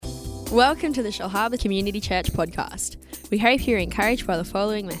Welcome to the Shellharbour Community Church podcast. We hope you're encouraged by the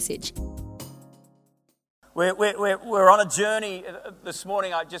following message. We're on a journey this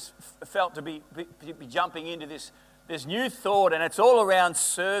morning. I just felt to be jumping into this new thought, and it's all around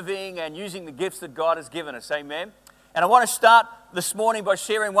serving and using the gifts that God has given us. Amen. And I want to start this morning by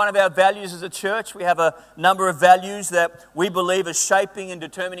sharing one of our values as a church. We have a number of values that we believe are shaping and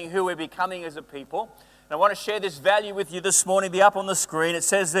determining who we're becoming as a people. And I want to share this value with you this morning. It'll be up on the screen. It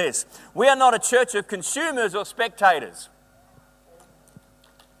says this: we are not a church of consumers or spectators.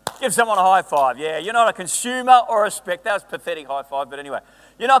 Give someone a high five. Yeah, you're not a consumer or a spectator. That was a pathetic high five, but anyway.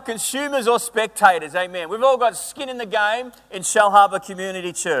 You're not consumers or spectators. Amen. We've all got skin in the game in Shellharbour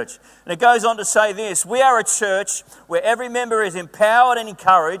Community Church. And it goes on to say this: we are a church where every member is empowered and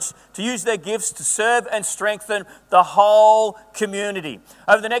encouraged to use their gifts to serve and strengthen the whole community.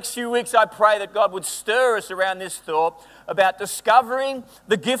 Over the next few weeks, I pray that God would stir us around this thought about discovering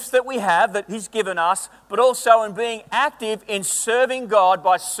the gifts that we have, that He's given us, but also in being active in serving God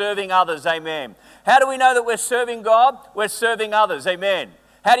by serving others. Amen. How do we know that we're serving God? We're serving others. Amen.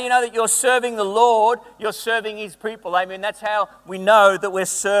 How do you know that you're serving the Lord? You're serving His people. Amen. That's how we know that we're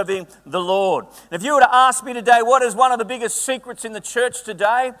serving the Lord. And if you were to ask me today, what is one of the biggest secrets in the church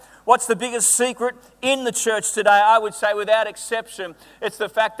today? What's the biggest secret in the church today? I would say without exception, it's the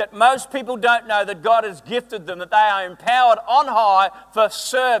fact that most people don't know that God has gifted them, that they are empowered on high for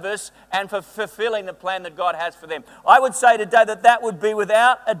service and for fulfilling the plan that God has for them. I would say today that would be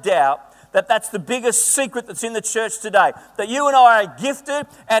without a doubt that's the biggest secret that's in the church today. That you and I are gifted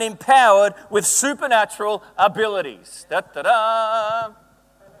and empowered with supernatural abilities. Da-da-da.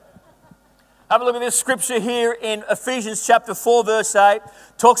 Have a look at this scripture here in Ephesians chapter 4 verse 8.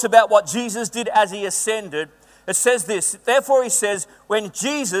 Talks about what Jesus did as He ascended. It says this: therefore He says, when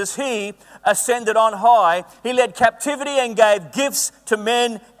Jesus, He ascended on high, He led captivity and gave gifts to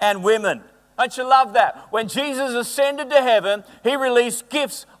men and women. Don't you love that? When Jesus ascended to heaven, He released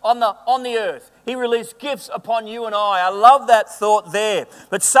gifts on the earth. He released gifts upon you and I. I love that thought there.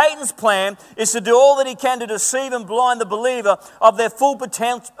 But Satan's plan is to do all that he can to deceive and blind the believer of their full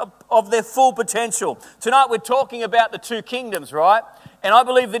potential. Tonight we're talking about the two kingdoms, right? And I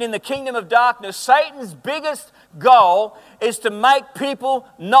believe that in the kingdom of darkness, Satan's biggest goal is to make people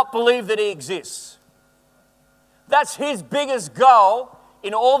not believe that He exists. That's his biggest goal.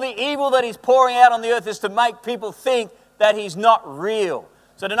 In all the evil that he's pouring out on the earth, is to make people think that He's not real.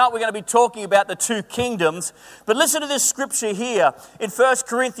 So tonight we're going to be talking about the two kingdoms. But listen to this scripture here in 1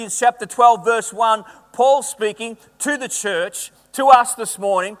 Corinthians chapter 12 verse 1. Paul speaking to the church, to us this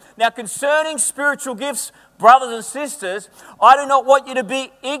morning. Now concerning spiritual gifts, brothers and sisters, I do not want you to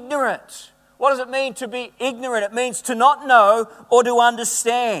be ignorant. What does it mean to be ignorant? It means to not know or to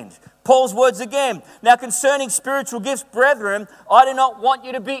understand. Paul's words again. Now concerning spiritual gifts, brethren, I do not want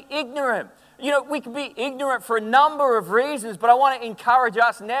you to be ignorant. You know, we can be ignorant for a number of reasons, but I want to encourage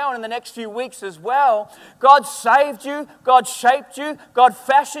us now and in the next few weeks as well. God saved you, God shaped you, God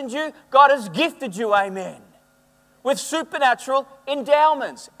fashioned you, God has gifted you, amen, with supernatural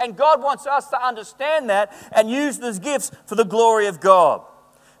endowments. And God wants us to understand that and use those gifts for the glory of God.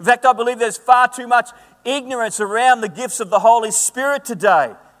 In fact, I believe there's far too much ignorance around the gifts of the Holy Spirit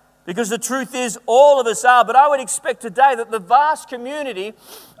today. Because the truth is, all of us are. But I would expect today that the vast community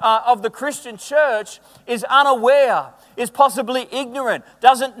of the Christian church is unaware, is possibly ignorant,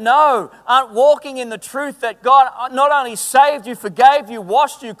 doesn't know, aren't walking in the truth that God not only saved you, forgave you,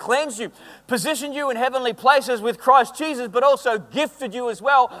 washed you, cleansed you, positioned you in heavenly places with Christ Jesus, but also gifted you as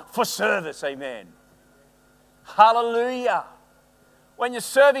well for service. Amen. Hallelujah. When you're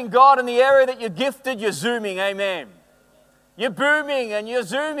serving God in the area that you're gifted, you're zooming. Amen. You're booming and you're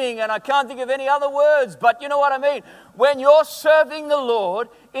zooming, and I can't think of any other words, but you know what I mean. When you're serving the Lord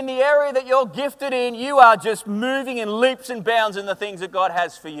in the area that you're gifted in, you are just moving in leaps and bounds in the things that God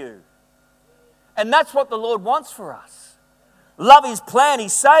has for you. And that's what the Lord wants for us. Love His plan. He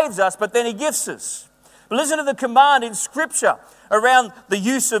saves us, but then He gifts us. But listen to the command in Scripture around the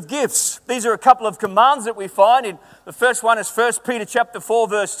use of gifts. These are a couple of commands that we find. In the first one is 1 Peter chapter 4,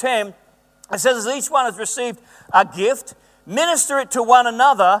 verse 10. It says, as each one has received a gift, minister it to one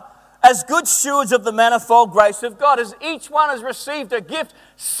another as good stewards of the manifold grace of God. As each one has received a gift,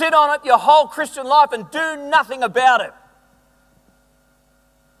 sit on it your whole Christian life and do nothing about it.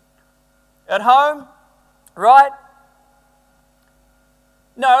 At home, right?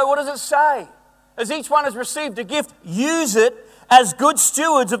 No, what does it say? As each one has received a gift, use it as good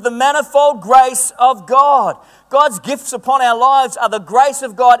stewards of the manifold grace of God. God's gifts upon our lives are the grace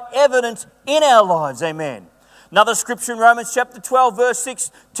of God evident in our lives. Amen. Another scripture in Romans chapter 12 verse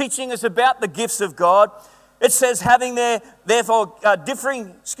 6 teaching us about the gifts of God. It says, having then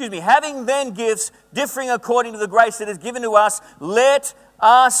gifts differing according to the grace that is given to us, let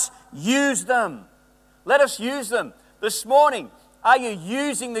us use them. Let us use them. This morning, are you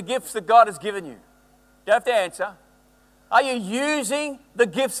using the gifts that God has given you? You don't have to answer. Are you using the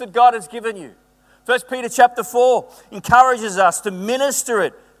gifts that God has given you? 1 Peter chapter 4 encourages us to minister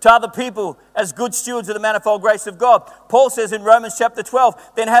it to other people as good stewards of the manifold grace of God. Paul says in Romans chapter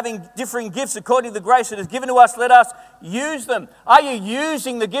 12, then having differing gifts according to the grace that is given to us, let us use them. Are you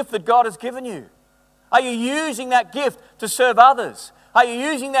using the gift that God has given you? Are you using that gift to serve others? Are you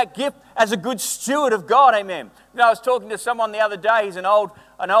using that gift as a good steward of God? Amen. You know, I was talking to someone the other day. He's an old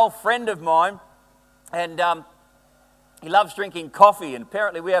friend of mine, and he loves drinking coffee, and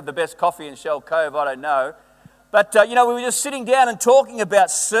apparently we have the best coffee in Shell Cove, I don't know. But, we were just sitting down and talking about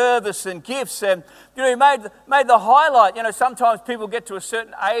service and gifts, and, he made the highlight. Sometimes people get to a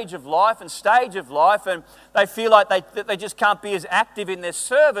certain age of life and stage of life, and they feel like they just can't be as active in their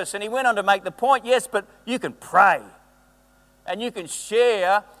service. And he went on to make the point, yes, but you can pray, and you can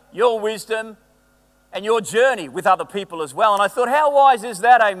share your wisdom and your journey with other people as well. And I thought, how wise is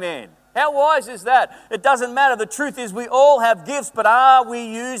that, amen? How wise is that? It doesn't matter. The truth is we all have gifts, but are we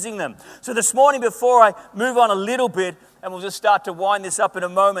using them? So this morning, before I move on a little bit, and we'll just start to wind this up in a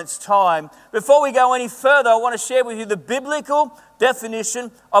moment's time, before we go any further, I want to share with you the biblical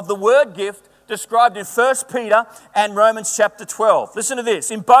definition of the word gift described in 1 Peter and Romans chapter 12. Listen to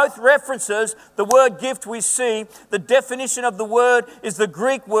this. In both references, the word gift we see, the definition of the word is the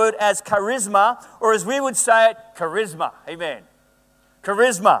Greek word as charisma, or as we would say it, charisma. Amen.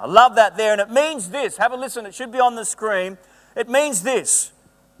 Charisma. I love that there. And it means this. Have a listen. It should be on the screen. It means this.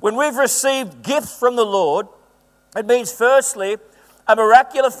 When we've received gifts from the Lord, it means firstly, a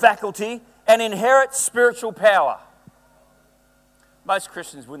miraculous faculty and inherent spiritual power. Most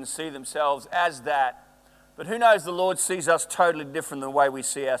Christians wouldn't see themselves as that. But who knows, the Lord sees us totally different than the way we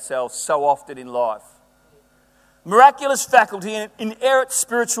see ourselves so often in life. Miraculous faculty and inherent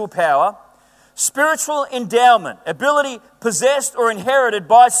spiritual power. Spiritual endowment, ability possessed or inherited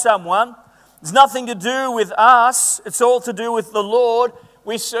by someone. It's nothing to do with us. It's all to do with the Lord.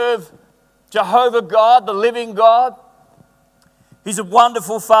 We serve Jehovah God, the living God. He's a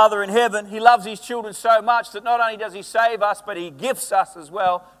wonderful Father in heaven. He loves His children so much that not only does He save us, but He gifts us as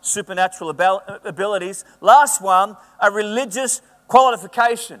well supernatural abilities. Last one, a religious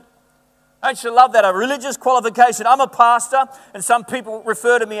qualification. Don't you love that? A religious qualification. I'm a pastor, and some people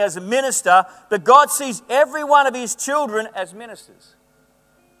refer to me as a minister, but God sees every one of His children as ministers.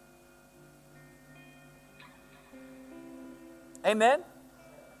 Amen?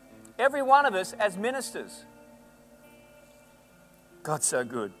 Every one of us as ministers. God's so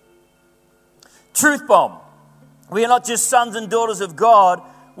good. Truth bomb. We are not just sons and daughters of God.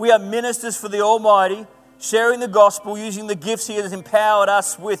 We are ministers for the Almighty, sharing the gospel, using the gifts He has empowered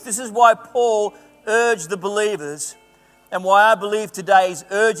us with. This is why Paul urged the believers, and why I believe today He's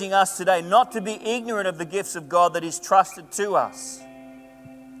urging us today not to be ignorant of the gifts of God that He's trusted to us,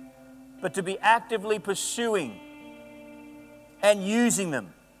 but to be actively pursuing and using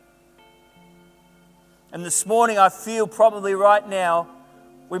them. And this morning I feel probably right now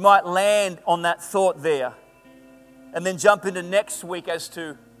we might land on that thought there, and then jump into next week as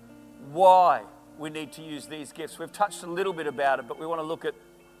to why we need to use these gifts. We've touched a little bit about it, but we want to look at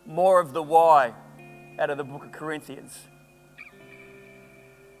more of the why out of the book of Corinthians.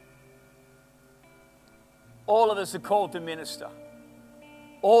 All of us are called to minister.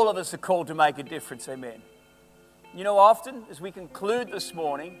 All of us are called to make a difference. Amen. Often as we conclude this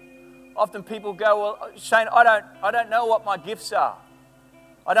morning, often people go, well, Shane, I don't know what my gifts are.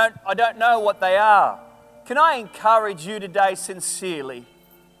 I don't know what they are. Can I encourage you today sincerely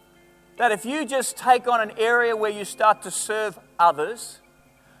that if you just take on an area where you start to serve others,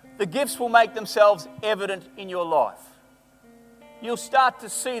 the gifts will make themselves evident in your life. You'll start to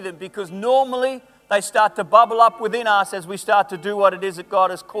see them, because normally they start to bubble up within us as we start to do what it is that God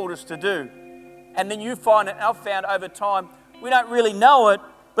has called us to do. And then you find, and I've found over time, we don't really know it,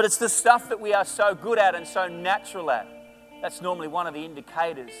 but it's the stuff that we are so good at and so natural at. That's normally one of the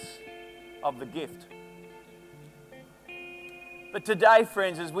indicators of the gift. But today,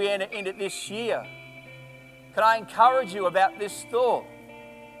 friends, as we enter into this year, can I encourage you about this thought?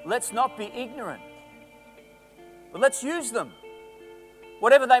 Let's not be ignorant, but let's use them,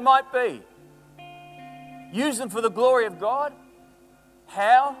 whatever they might be. Use them for the glory of God.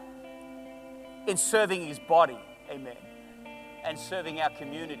 How? In serving His body, amen, and serving our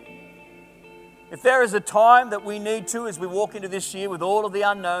community. If there is a time that we need to, as we walk into this year with all of the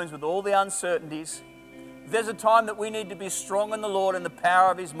unknowns, with all the uncertainties, if there's a time that we need to be strong in the Lord and the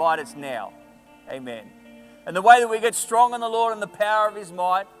power of His might, it's now. Amen. And the way that we get strong in the Lord and the power of His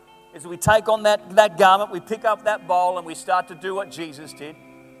might is we take on that garment, we pick up that bowl, and we start to do what Jesus did.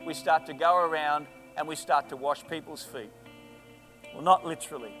 We start to go around and we start to wash people's feet. Well, not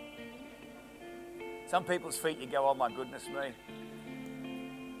literally. Some people's feet you go, oh my goodness me.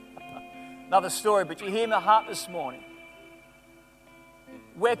 Another story, but you hear my heart this morning.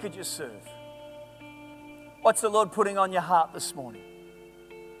 Where could you serve? What's the Lord putting on your heart this morning?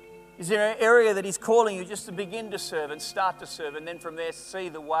 Is there an area that He's calling you just to begin to serve and start to serve, and then from there see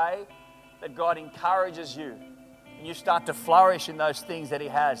the way that God encourages you and you start to flourish in those things that He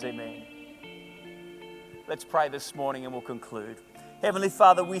has? Amen. Let's pray this morning and we'll conclude. Heavenly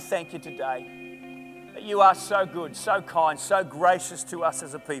Father, we thank You today that You are so good, so kind, so gracious to us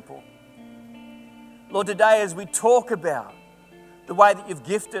as a people. Lord, today as we talk about the way that You've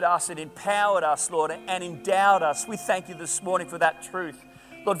gifted us and empowered us, Lord, and endowed us, we thank You this morning for that truth.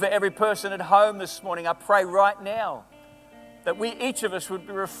 Lord, for every person at home this morning, I pray right now that each of us would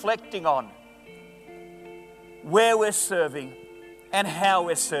be reflecting on where we're serving and how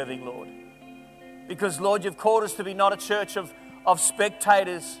we're serving, Lord. Because, Lord, You've called us to be not a church of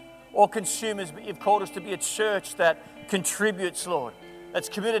spectators or consumers, but You've called us to be a church that contributes, Lord, that's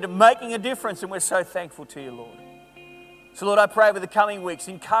committed to making a difference, and we're so thankful to You, Lord. So, Lord, I pray over the coming weeks,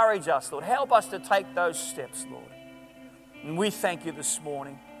 encourage us, Lord. Help us to take those steps, Lord. And we thank You this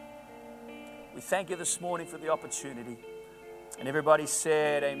morning. We thank You this morning for the opportunity. And everybody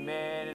said, amen.